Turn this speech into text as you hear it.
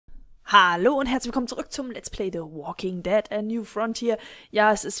Hallo und herzlich willkommen zurück zum Let's Play The Walking Dead A New Frontier.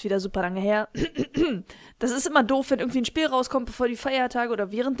 Ja, es ist wieder super lange her. Das ist immer doof, wenn irgendwie ein Spiel rauskommt, bevor die Feiertage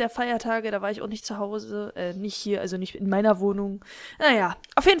oder während der Feiertage. Da war ich auch nicht zu Hause, nicht hier, also nicht in meiner Wohnung. Naja,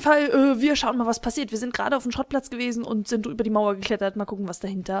 auf jeden Fall, wir schauen mal, was passiert. Wir sind gerade auf dem Schrottplatz gewesen und sind über die Mauer geklettert. Mal gucken, was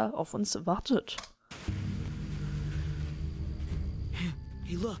dahinter auf uns wartet.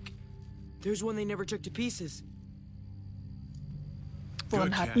 Hey, look. There's one they never took to pieces.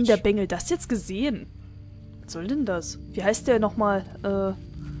 Woran hat denn der Bengel das jetzt gesehen? Was soll denn das? Wie heißt der nochmal?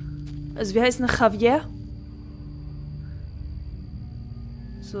 Also wie heißt denn Javier?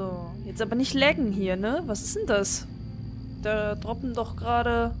 So, jetzt aber nicht laggen hier, ne? Was ist denn das? Da droppen doch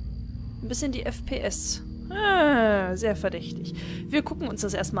gerade ein bisschen die FPS. Ah, sehr verdächtig. Wir gucken uns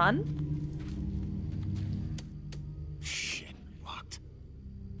das erstmal an. Shit, locked.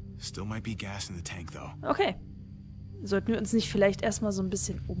 Still might be gas in the tank though. Okay. Sollten wir uns nicht vielleicht erstmal so ein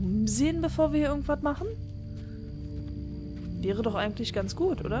bisschen umsehen, bevor wir hier irgendwas machen? Wäre doch eigentlich ganz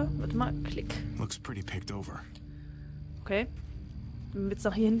gut, oder? Warte mal, klick. Looks pretty picked over. Okay. Wenn wir jetzt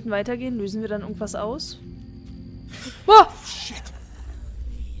nach hier hinten weitergehen, lösen wir dann irgendwas aus? Boah! Shit.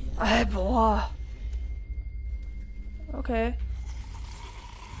 Boah. Okay.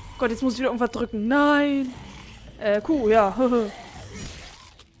 Gott, jetzt muss ich wieder irgendwas drücken. Nein! Q, ja.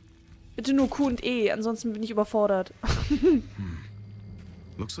 Bitte nur Q und E, ansonsten bin ich überfordert.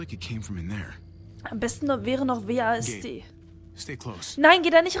 Looks like it came from in there. Am besten wäre noch WASD. Stay close. Nein, geh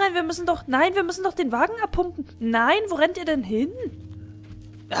da nicht rein, wir müssen doch den Wagen abpumpen. Nein, wo rennt ihr denn hin?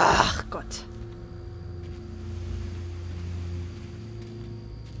 Ach Gott.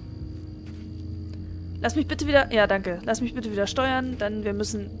 Lass mich bitte wieder, ja danke, lass mich bitte wieder steuern, dann wir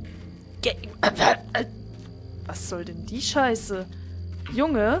müssen... Was soll denn die Scheiße?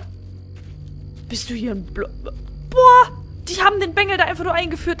 Junge? Bist du hier ein Boah! Die haben den Bengel da einfach nur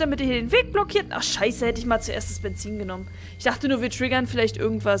eingeführt, damit er hier den Weg blockiert. Ach, scheiße, hätte ich mal zuerst das Benzin genommen. Ich dachte nur, wir triggern vielleicht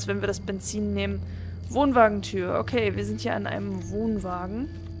irgendwas, wenn wir das Benzin nehmen. Wohnwagentür. Okay, wir sind hier an einem Wohnwagen.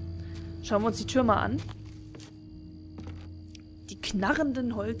 Schauen wir uns die Tür mal an. Die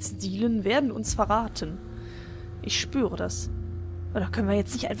knarrenden Holzdielen werden uns verraten. Ich spüre das. Oder können wir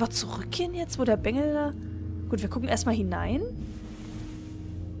jetzt nicht einfach zurückgehen jetzt, wo der Bengel da... Gut, wir gucken erstmal hinein.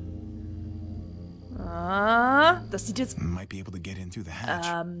 Ah, das sieht jetzt...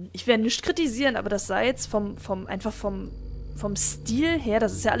 ich werde nicht kritisieren, aber das sah jetzt vom Stil her,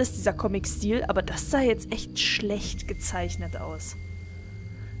 das ist ja alles dieser Comic-Stil, aber das sah jetzt echt schlecht gezeichnet aus.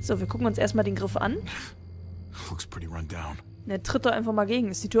 So, wir gucken uns erstmal den Griff an. Ne, tritt doch einfach mal gegen.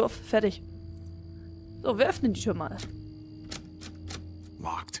 Ist die Tür auf? Fertig. So, wir öffnen die Tür mal.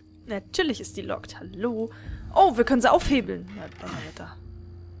 Locked. Natürlich ist die locked. Hallo. Oh, wir können sie aufhebeln. Ja, Alter.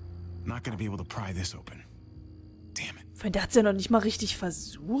 Not gonna be able to pry this open. Damn it. Freund, der hat's ja noch nicht mal richtig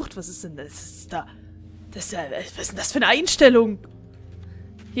versucht. Was ist denn das? Was ist denn das für eine Einstellung?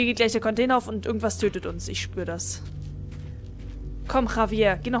 Hier geht gleich der Container auf und irgendwas tötet uns. Ich spüre das. Komm,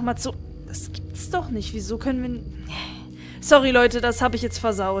 Javier, geh noch mal zu... Das gibt's doch nicht. Wieso können wir... Sorry, Leute, das habe ich jetzt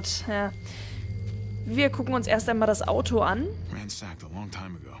versaut. Ja. Wir gucken uns erst einmal das Auto an. Ransacked a long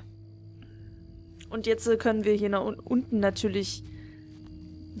time ago. Und jetzt können wir hier nach unten natürlich...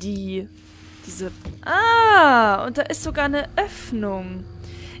 diese... Ah, und da ist sogar eine Öffnung.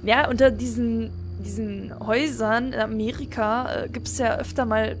 Ja, unter diesen Häusern in Amerika gibt es ja öfter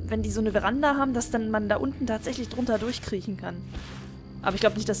mal, wenn die so eine Veranda haben, dass dann man da unten tatsächlich drunter durchkriechen kann. Aber ich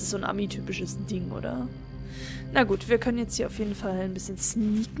glaube nicht, das ist so ein Ami-typisches Ding, oder? Na gut, wir können jetzt hier auf jeden Fall ein bisschen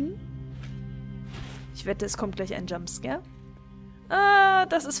sneaken. Ich wette, es kommt gleich ein Jumpscare. Ah,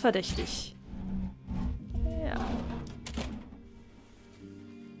 das ist verdächtig. Ja.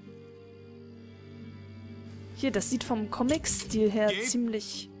 Hier, das sieht vom Comic-Stil her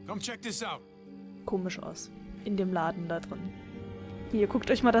ziemlich komisch aus. In dem Laden da drin. Hier, guckt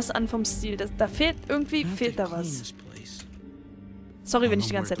euch mal das an vom Stil. Da fehlt irgendwie, fehlt da was. Sorry, wenn ich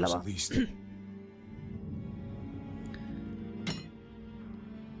die ganze Zeit laber.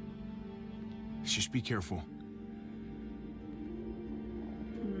 Just be careful.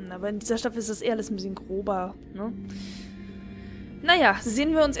 Aber in dieser Staffel ist das eher alles ein bisschen grober, ne? Naja,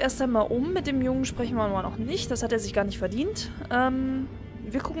 sehen wir uns erst einmal um. Mit dem Jungen sprechen wir noch nicht. Das hat er sich gar nicht verdient.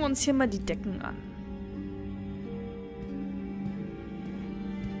 Wir gucken uns hier mal die Decken an.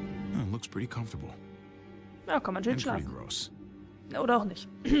 Looks pretty comfortable. Ja, kann man schön schlafen. Oder auch nicht.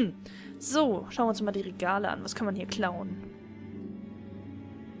 So, schauen wir uns mal die Regale an. Was kann man hier klauen?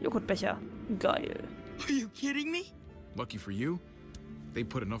 Joghurtbecher. Geil. Are you kidding me? Lucky for you, they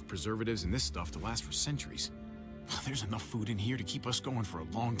put enough preservatives in this stuff to last for centuries. There's enough food in here to keep us going for a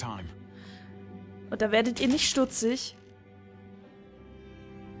long time. Und da werdet ihr nicht stutzig.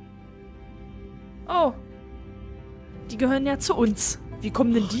 Oh. Die gehören ja zu uns. Wie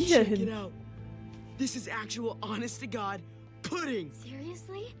kommen denn die hier Check it hin? out. This is actual, honest-to-God pudding.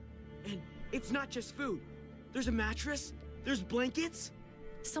 Seriously? And it's not just food. There's a mattress. There's blankets.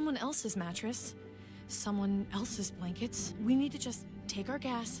 Someone else's mattress. Someone else's blankets. We need to just take our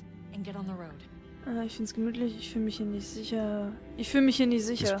gas and get on the road. Ich find's gemütlich. Ich fühle mich hier nicht sicher. Ich fühle mich hier nicht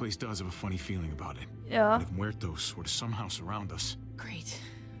This sicher. place does have a funny feeling about it. Ja. And if Muertos were to somehow surround us. Great.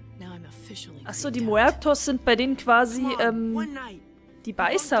 Now I'm officially. Achso, die creeped out. Muertos sind bei denen quasi, Come on, one night. die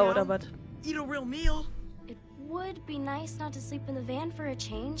Beißer oder was? Eat a real meal. It would be nice not to sleep in the van for a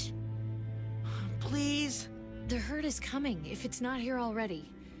change. Please. The herd is coming, if it's not here already.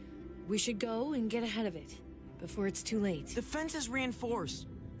 We should go and get ahead of it, before it's too late. The fence is reinforced.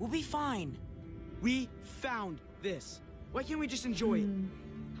 We'll be fine. We found this. Why can't we just enjoy it?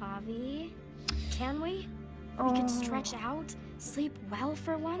 Javi, can we? We can stretch out, sleep well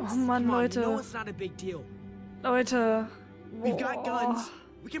for once. Oh Mann, Come on, you know Leute. it's not a big deal. Leute. We've got Boah. guns.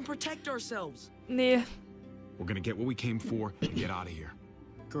 We can protect ourselves. Nee. We're gonna get what we came for and get out of here.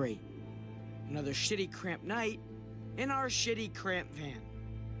 Great. Another shitty cramped night in our shitty cramped van.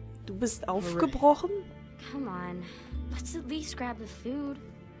 Du bist aufgebrochen? Come on, let's at least grab the food.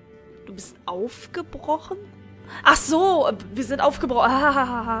 Du bist aufgebrochen? Ach so, wir sind aufgebrochen.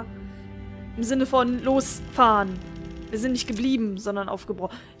 Ah, im Sinne von losfahren. Wir sind nicht geblieben, sondern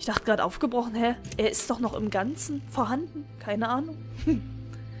aufgebrochen. Ich dachte gerade aufgebrochen, hä? Er ist doch noch im Ganzen vorhanden? Keine Ahnung.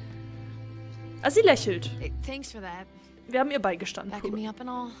 Ah, sie lächelt. Hey, thanks for that. Wir haben ihr beigestanden. Backing me up and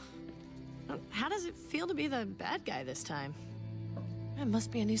all. How does it feel to be the bad guy this time? It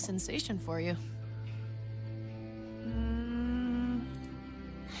must be a new sensation for you.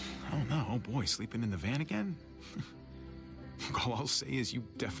 Oh no, oh boy, sleeping in the van again? All I'll say is you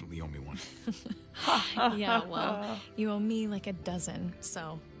definitely owe me one. Yeah, well, you owe me like a dozen,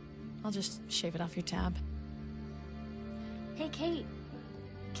 so I'll just shave it off your tab. Hey, Kate,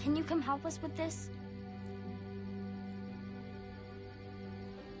 can you come help us with this?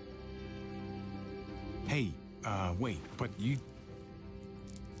 Hey, wait, but you...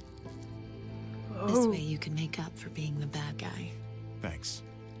 This way you can make up for being the bad guy. Thanks.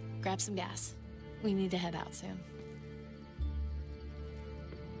 Grab some gas. We need to head out soon.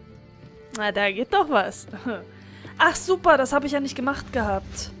 Na, da geht doch was. Ach super, das habe ich ja nicht gemacht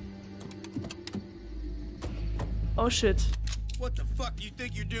gehabt. Oh shit. What the fuck you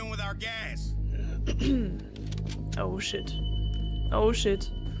think you're doing with our gas? Oh shit. Oh shit.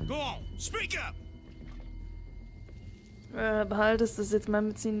 Go on, speak up! Behaltest das jetzt mal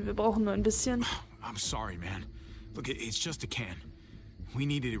mitziehen. Wir brauchen nur ein bisschen. I'm sorry, man. Look, it's just a can. We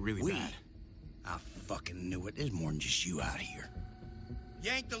needed it really bad. I fucking knew it. There's more than just you out here.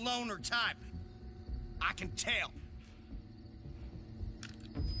 You ain't the loner type. I can tell.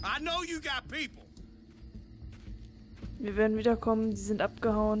 I know you got people. Wir werden wiederkommen. Die sind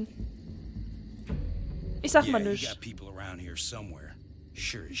abgehauen. Ich sag mal You nichts. got people around here somewhere.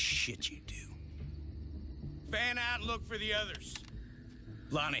 Sure as shit you do. Fan out, look for the others.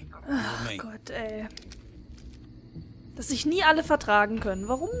 Lonnie, you're me. Gott, ey. Dass sich nie alle vertragen können.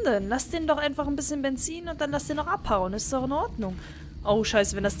 Warum denn? Lass denen doch einfach ein bisschen Benzin und dann lass den noch abhauen. Ist doch in Ordnung. Oh,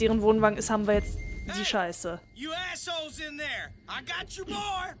 scheiße, wenn das deren Wohnwagen ist, haben wir jetzt die Scheiße. You assholes in there. I got you,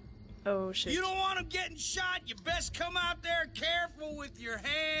 boy. Oh, shit. You don't want them getting shot. You best come out there careful with your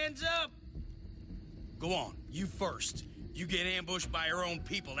hands up. Go on, you first. You get ambushed by your own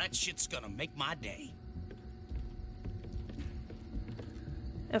people. That shit's gonna make my day.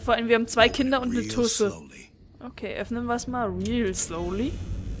 Ja, vor allem, wir haben 2 Kinder und eine Real Tusse. slowly. Okay, öffnen wir es mal real slowly.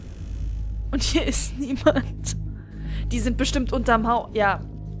 Und hier ist niemand. Die sind bestimmt unterm Haus. Ja,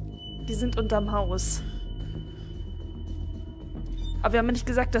 die sind unterm Haus. Aber wir haben ja nicht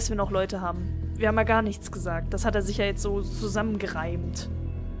gesagt, dass wir noch Leute haben. Wir haben ja gar nichts gesagt. Das hat er sich ja jetzt so zusammengereimt.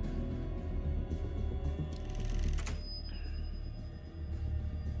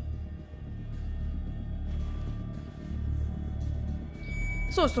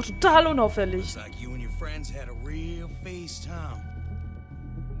 So, ist doch total unauffällig. Looks like you and your friends had a real feast, huh?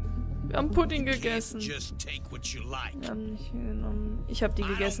 Wir haben Pudding Can't gegessen. just take what you like. Wir haben nicht genommen. Ich habe die I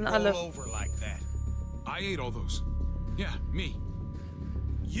gegessen, don't alle. roll over like that. I ate all those. Yeah, me.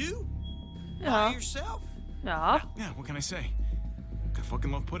 You? Ja, By yourself? ja. Yeah, what can I say? I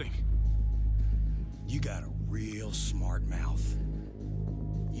fucking love pudding. You got a real smart mouth.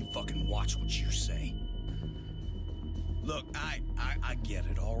 You fucking watch what you say. Look, I get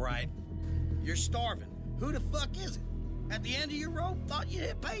it, all right? You're starving. Who the fuck is it? At the end of your rope, thought you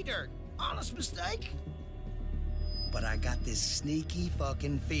hit pay dirt. Honest mistake. But I got this sneaky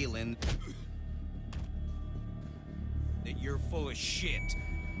fucking feeling that you're full of shit.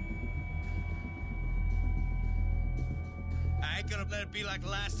 gonna let it be like the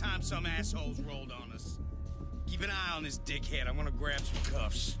last time some assholes rolled on us. Keep an eye on this dickhead. I'm gonna grab some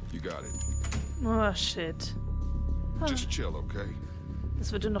cuffs. You got it. Oh, shit. Just chill, okay?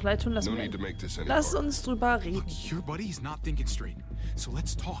 Das wird dir noch leid tun. No need to make this any Lass harder. uns drüber reden. Look, your buddy is not thinking straight. So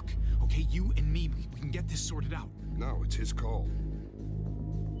let's talk, okay? You and me, we can get this sorted out. No, it's his call.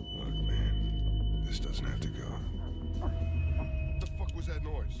 Look, man, this doesn't have to go. What the fuck was that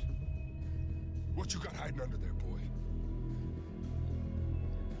noise? What you got hiding under there, boy?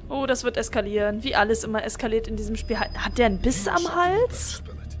 Oh, das wird eskalieren. Wie alles immer eskaliert in diesem Spiel. Hat der einen Biss am Hals?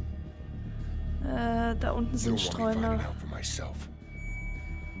 Da unten sind Streuner.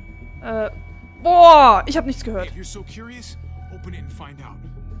 Boah, ich habe nichts gehört. If you're so curious, open it and find out.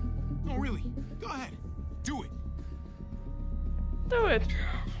 No, really. Go ahead. Do it. Do it.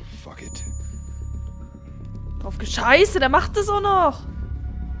 Fuck it. Drauf gescheiße, der macht es auch noch.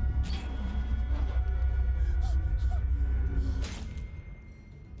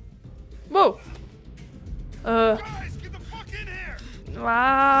 Wow.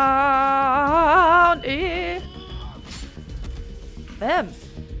 A und E. Bam.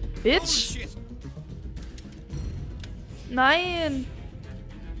 Bitch. Nein.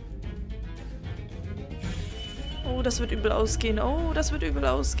 Oh, das wird übel ausgehen. Oh, das wird übel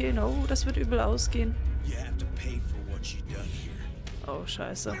ausgehen. Oh, das wird übel ausgehen. Oh,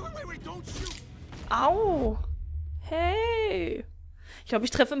 scheiße. Au. Hey. Ich glaube,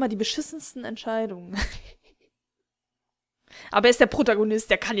 ich treffe immer die beschissensten Entscheidungen. Aber er ist der Protagonist,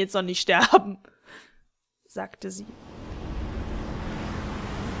 der kann jetzt noch nicht sterben, sagte sie.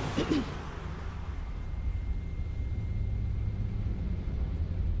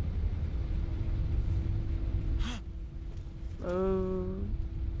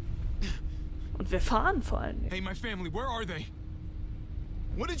 Und wir fahren vor allem. Hey, my family, where are they?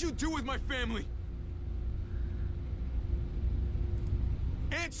 What did you do with my family?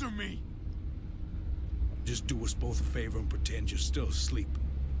 Answer me! Just do us both a favor and pretend you're still asleep.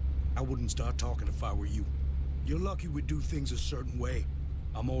 I wouldn't start talking if I were you. You're lucky we do things a certain way.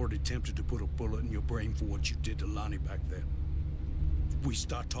 I'm already tempted to put a bullet in your brain for what you did to Lonnie back then. If we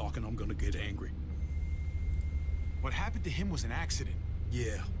start talking, I'm gonna get angry. What happened to him was an accident.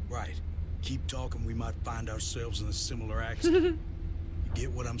 Yeah, right. Keep talking, we might find ourselves in a similar accident. You get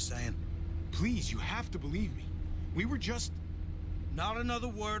what I'm saying? Please, you have to believe me. We were just... Not another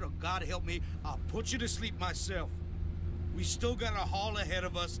word, or God help me, I'll put you to sleep myself. We still got a haul ahead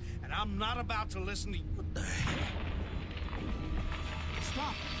of us, and I'm not about to listen to you. What the hell?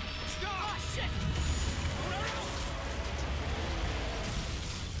 Stop! Stop! Oh, shit!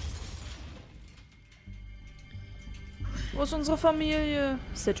 Wo ist unsere Familie?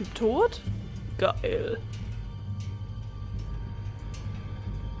 Ist der Typ tot? Geil.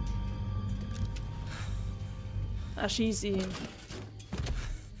 Erschieß ihn.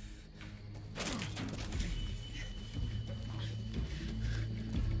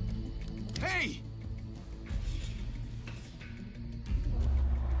 Hey!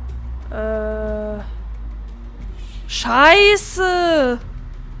 Scheiße!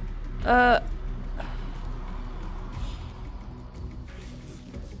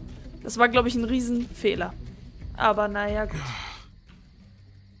 Das war, glaube ich, ein Riesenfehler. Aber naja, gut.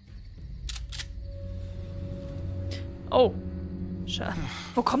 Oh. Schade.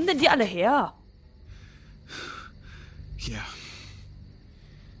 Wo kommen denn die alle her? Yeah.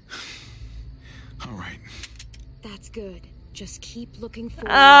 All right. That's good. Just keep looking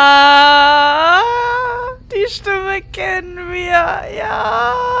forward. Ah, die Stimme kennen wir.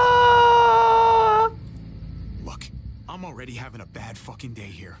 Ja. Look, I'm already having a bad fucking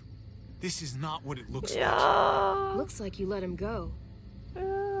day here. This is not what it looks Ja. Looks like you let him go.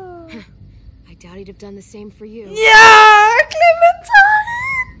 Ja. I doubt he'd have done the same for you. Ja,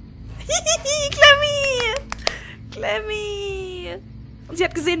 Clementine! Clemmy! Und sie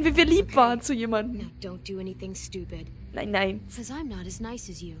hat gesehen, wie wir lieb waren zu jemandem. Now don't do anything stupid. Nein, nein, Because I'm not as nice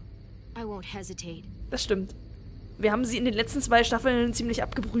as you. I won't hesitate. das stimmt. Wir haben sie in den letzten 2 Staffeln ziemlich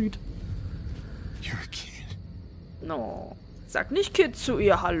abgebrüht. like. You're a kid. No. Sag nicht Kid zu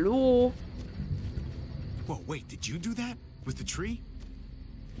ihr, hallo. Whoa, wait, did you do that? With the tree?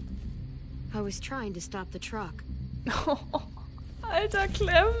 I was trying to stop the truck. Alter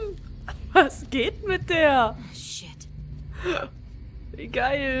Clem. Was geht mit der? Oh, shit. Wie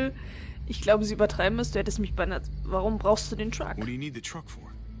geil. Ich glaube, sie übertreiben es. Du hättest mich beinahe... Warum brauchst du den Truck? What do you need the truck for?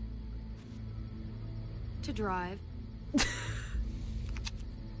 To drive.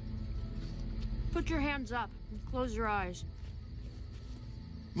 Put your hands up and close your eyes.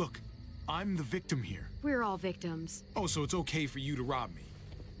 Look, I'm the victim here. We're all victims. Oh, so it's okay for you to rob me.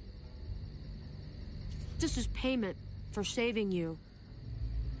 This is payment. for saving you.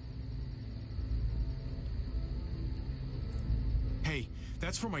 Hey,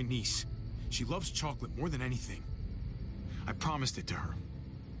 that's for my niece. She loves chocolate more than anything. I promised it to her.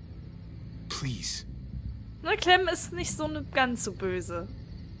 Please. Na, Clem ist nicht so ganz so böse.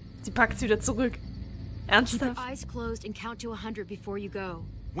 Sie packt es wieder zurück. Keep your Ernsthaft? eyes closed and count to 100 before you go.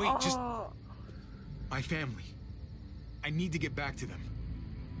 Wait, just Oh. my family. I need to get back to them.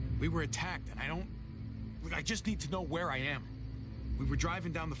 We were attacked, and I just need to know where I am. We were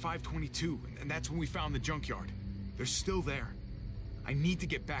driving down the 522, and that's when we found the junkyard. They're still there. I need to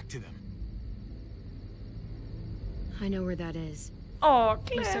get back to them. I know where that is. Oh,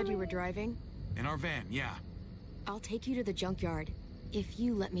 You said Clem. you were driving? In our van, yeah. I'll take you to the junkyard, if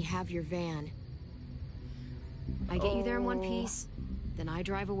you let me have your van. I get you there in one piece, then I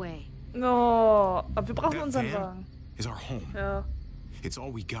drive away. Oh, aber wir brauchen That unseren van Wagen. is our home. Ja, It's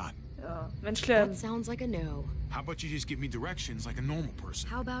all we got. ja. Mensch, Clem. That sounds like a no. How about you just give me directions like a normal person?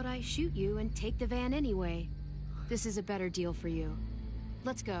 How about I shoot you and take the van anyway? This is a better deal for you.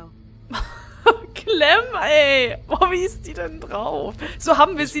 Let's go. Clem, ey. Boah, wie ist die denn drauf? So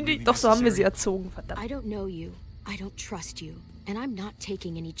haben wir sie nicht. Doch, so haben wir sie erzogen, verdammt. I don't know you. I don't trust you. And I'm not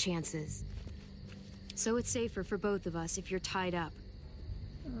taking any chances. So it's safer for both of us if you're tied up.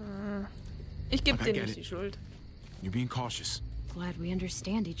 Ich gebe Look, dir I get nicht it. die Schuld. You're being cautious. Glad we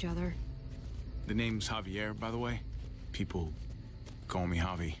understand each other. The name's Javier, by the way. People call me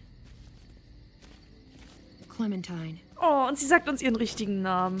Javi. Clementine. Oh, und sie sagt uns ihren richtigen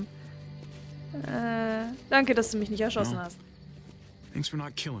Namen. Danke, dass du mich nicht erschossen Ja. hast. Thanks for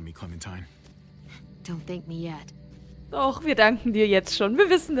not killing me, Clementine. Don't thank me yet. Doch, wir danken dir jetzt schon. Wir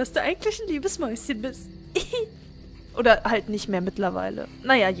wissen, dass du eigentlich ein liebes Mäuschen bist. Oder halt nicht mehr mittlerweile.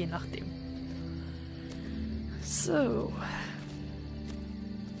 Naja, je nachdem. So.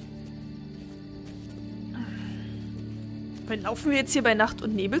 Dann laufen wir jetzt hier bei Nacht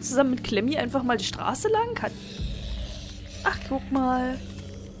und Nebel zusammen mit Clemmy einfach mal die Straße lang? Ach, guck mal.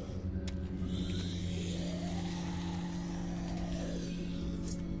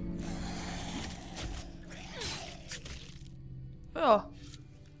 Ja.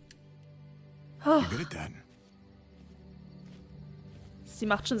 You're good at that. Sie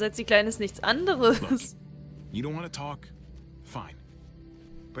macht schon seit sie klein ist nichts anderes. You don't want to talk? Fine.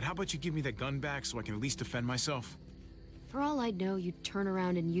 But how about you give me that gun back so I can at least defend myself? For all I know, you'd turn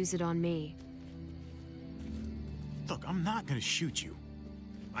around and use it on me. Look, I'm not gonna shoot you.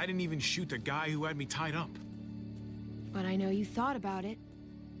 I didn't even shoot the guy who had me tied up. But I know you thought about it.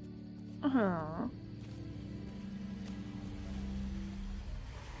 Aha.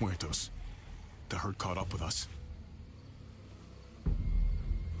 Muertos. The herd caught up with us.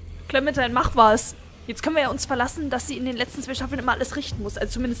 Clementine, mach was. Jetzt können wir ja uns verlassen, dass sie in den letzten 2 Staffeln immer alles richten muss.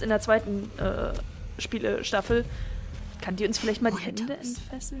 Also zumindest in der zweiten Staffel. Kann die uns vielleicht mal die Hände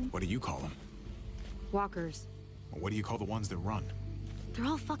entfesseln? What do you call them? Walkers. Or what do you call the ones that run? They're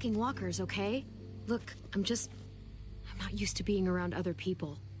all fucking walkers, okay? Look, I'm not used to being around other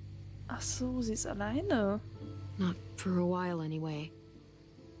people. Ach so, sie ist alleine. Not for a while, anyway.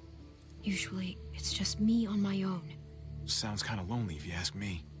 Usually, it's just me on my own. Sounds kind of lonely if you ask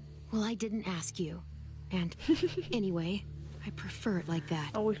me. Well, I didn't ask you. And anyway, I prefer it like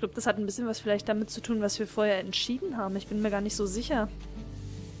that. Oh, ich glaube, das hat ein bisschen was vielleicht damit zu tun, was wir vorher entschieden haben. Ich bin mir gar nicht so sicher.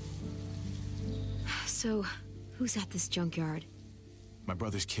 So, who's at this junkyard? My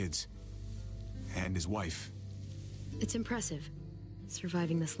brother's kids. And his wife. It's impressive,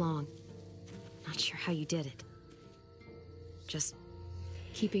 surviving this long. Not sure how you did it. Just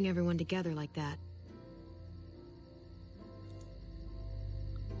keeping everyone together like that.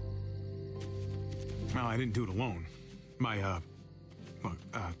 Well, I didn't do it alone. My,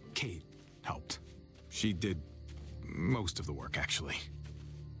 Kate helped. She did most of the work, actually.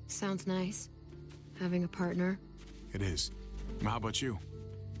 Sounds nice. Having a partner. It is. How about you?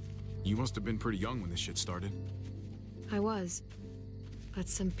 You must have been pretty young when this shit started. I was. But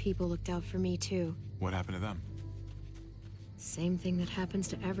some people looked out for me too. What happened to them? Same thing that happens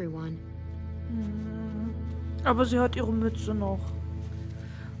to everyone. Aber sie hat ihre Mütze noch.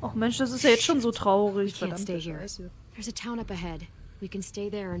 Ach Mensch, das ist ja jetzt schon so traurig. We can't stay Verdammte here. Scheiße. There's a town up ahead. We can stay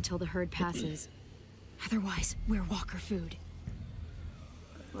there until the herd passes. Otherwise, we're walker food.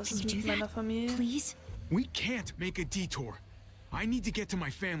 Was Can ist you mit do meiner that, Familie? please? We can't make a detour. I need to get to my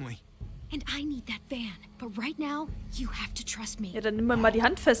family. And I need that van. But right now, you have to trust me. Ja, dann nimm mal die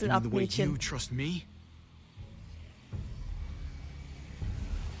Handfesseln You ab, mean the way you Mädchen. trust me?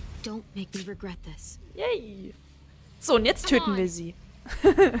 Don't make me regret this. Yay. So, und jetzt töten wir sie.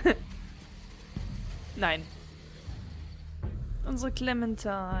 Nein. Unsere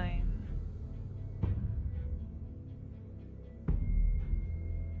Clementine.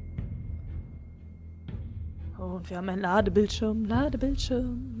 Und wir haben einen Ladebildschirm,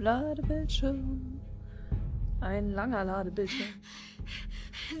 Ladebildschirm, Ladebildschirm. Ein langer Ladebildschirm.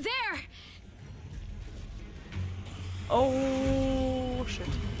 There! Oh, shit.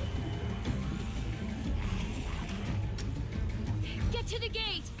 Get to the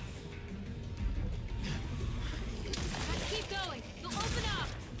gate! Let's keep going. They'll open up!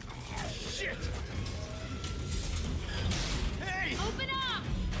 Shit! Hey! Open up!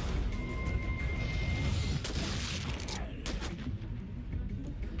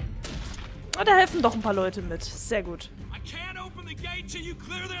 Oh, da helfen doch ein paar Leute mit. Sehr gut. I can't open the gate till you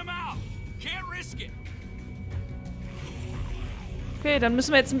clear them out. Can't risk it. Okay, dann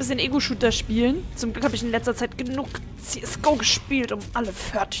müssen wir jetzt ein bisschen Ego-Shooter spielen. Zum Glück habe ich in letzter Zeit genug CSGO gespielt, um alle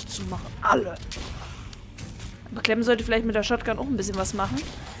fertig zu machen. Alle. Aber Clem sollte vielleicht mit der Shotgun auch ein bisschen was machen.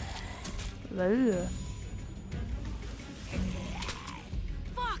 Weil...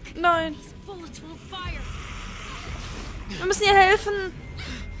 Nein. Wir müssen ihr helfen.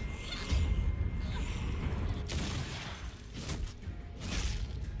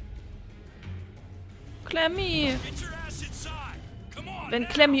 Clemmy. Wenn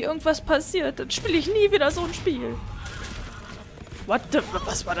Clemmy irgendwas passiert, dann spiele ich nie wieder so ein Spiel. What the...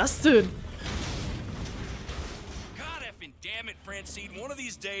 Was war das denn? God effing damn it, Francine. One of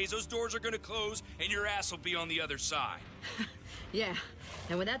these days, those doors are gonna close and your ass will be on the other side. Yeah,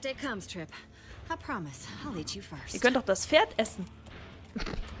 and when that day comes, Trip, I promise I'll eat you first. Ihr könnt doch das Pferd essen.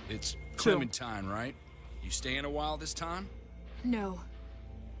 It's Clementine, right? You staying a while this time? No.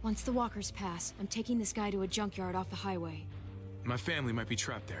 Once the walkers pass, I'm taking this guy to a junkyard off the highway. My family might be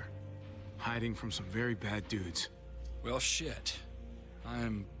trapped there, hiding from some very bad dudes. Well, shit. I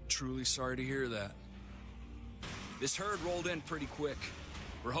am truly sorry to hear that. This herd rolled in pretty quick.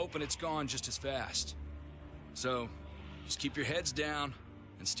 We're hoping it's gone just as fast. So, just keep your heads down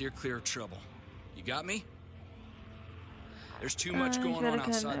and steer clear of trouble. You got me? There's too much going on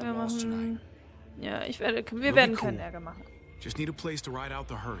outside the walls tonight. Ja, wir werden keinen Ärger machen. Just need a place to ride out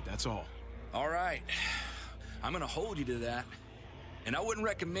the herd, that's all. All right. I'm gonna hold you to that. And I wouldn't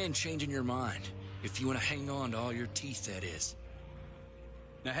recommend changing your mind. If you want to hang on to all your teeth, that is.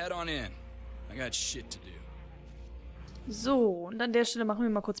 Now head on in. I got shit to do. So, und an der Stelle machen wir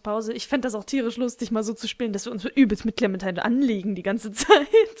mal kurz Pause. Ich fände das auch tierisch lustig, mal so zu spielen, dass wir uns übelst mit Clementine anlegen die ganze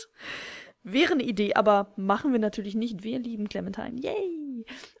Zeit. Wäre eine Idee, aber machen wir natürlich nicht. Wir lieben Clementine. Yay!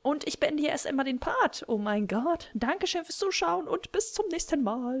 Und ich beende hier erst einmal den Part. Oh mein Gott. Dankeschön fürs Zuschauen und bis zum nächsten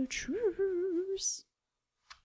Mal. Tschüss.